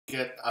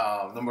get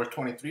number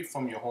 23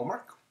 from your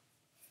homework.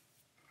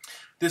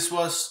 This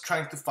was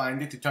trying to find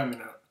the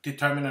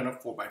determinant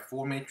of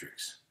 4x4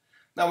 matrix.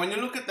 Now when you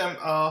look at them,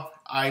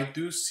 I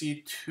do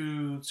see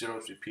 2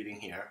 zeros repeating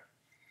here.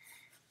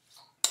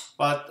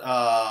 But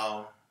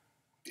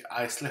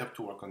I still have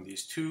to work on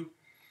these two.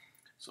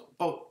 So,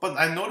 but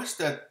I noticed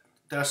that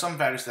there are some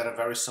values that are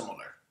very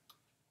similar,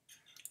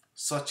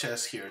 such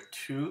as here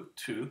 2,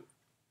 2,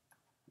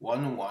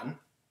 1, 1,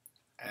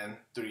 and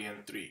 3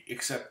 and 3,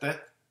 except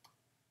that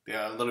they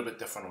are a little bit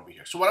different over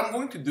here. So what I'm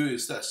going to do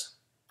is this.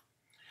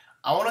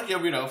 I want to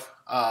get rid of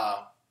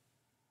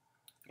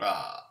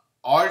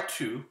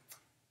R2.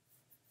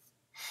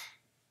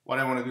 What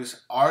I want to do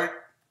is R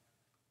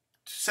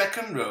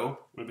second row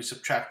will be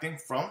subtracting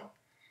from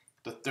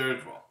the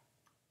third row.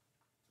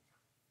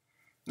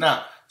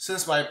 Now,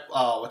 since my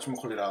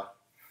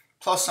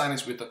plus sign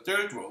is with the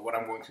third row, what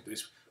I'm going to do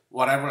is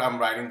whatever I'm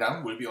writing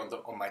down will be on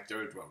my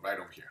third row right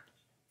over here.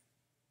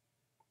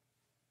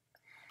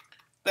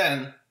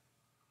 Then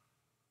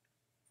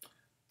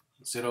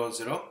 0,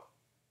 0,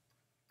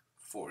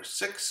 4,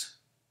 6,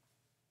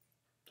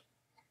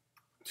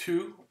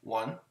 2,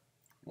 1,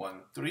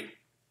 1, 3,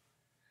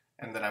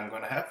 and then I'm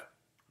going to have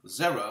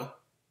 0,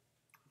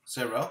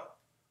 0,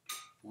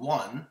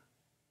 1,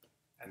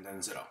 and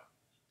then 0.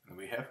 And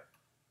we have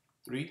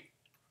 3,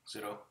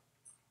 0,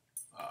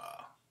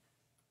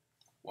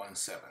 1,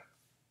 7.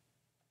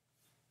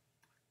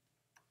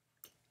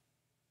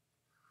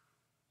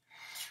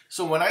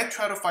 So when I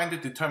try to find the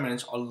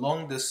determinants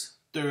along this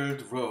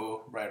third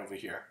row right over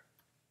here,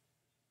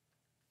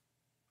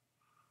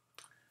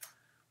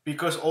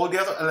 because all the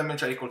other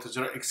elements are equal to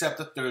 0 except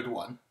the third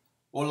one,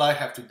 all I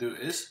have to do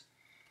is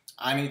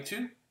I need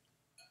to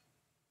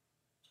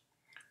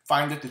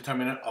find the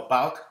determinant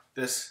about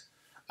this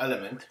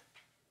element,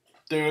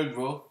 third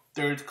row,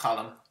 third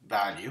column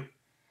value,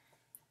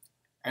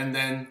 and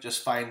then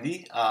just find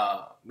the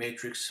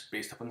matrix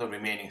based upon the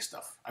remaining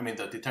stuff. I mean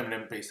the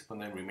determinant based upon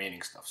the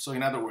remaining stuff. So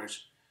in other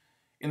words,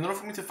 in order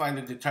for me to find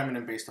the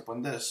determinant based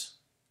upon this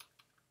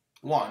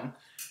 1,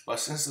 but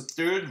since the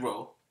third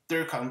row,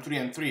 third column 3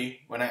 and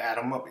 3, when I add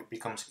them up, it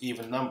becomes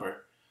even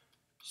number.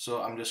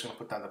 So I'm just going to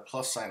put down the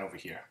plus sign over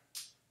here,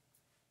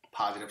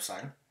 positive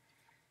sign,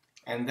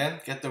 and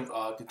then get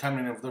the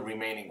determinant of the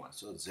remaining one.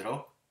 So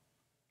 0,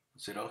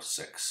 0,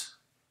 6,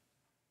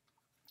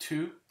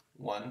 2,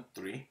 1,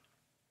 3,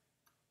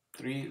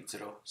 3,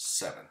 0,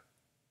 7.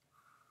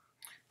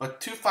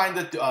 But to find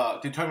the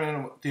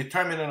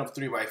determinant of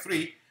 3 by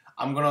 3,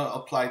 I'm gonna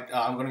apply.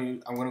 I'm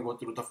gonna go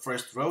through the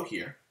first row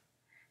here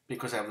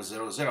because I have a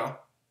 0, 0.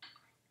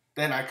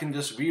 Then I can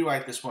just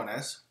rewrite this one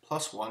as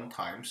plus 1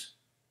 times.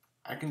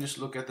 I can just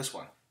look at this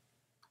one.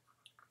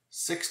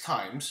 6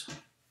 times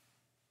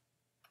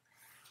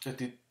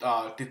the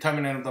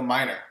determinant of the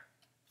minor.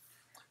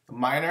 The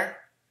minor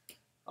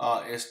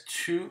is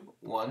 2,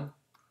 1,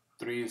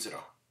 3,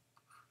 0.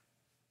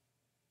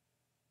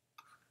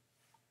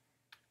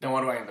 Then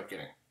what do I end up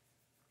getting?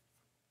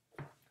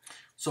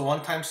 So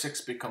 1 times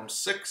 6 becomes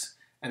 6,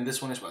 and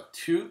this one is what?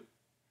 2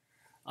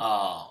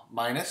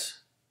 minus,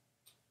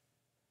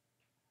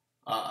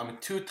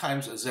 2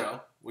 times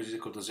 0, which is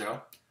equal to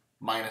 0,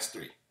 minus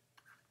 3.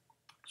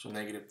 So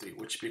negative 3,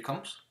 which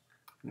becomes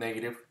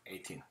negative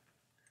 18.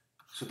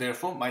 So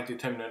therefore, my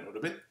determinant would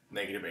have been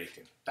negative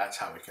 18. That's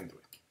how we can do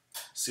it.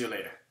 See you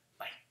later.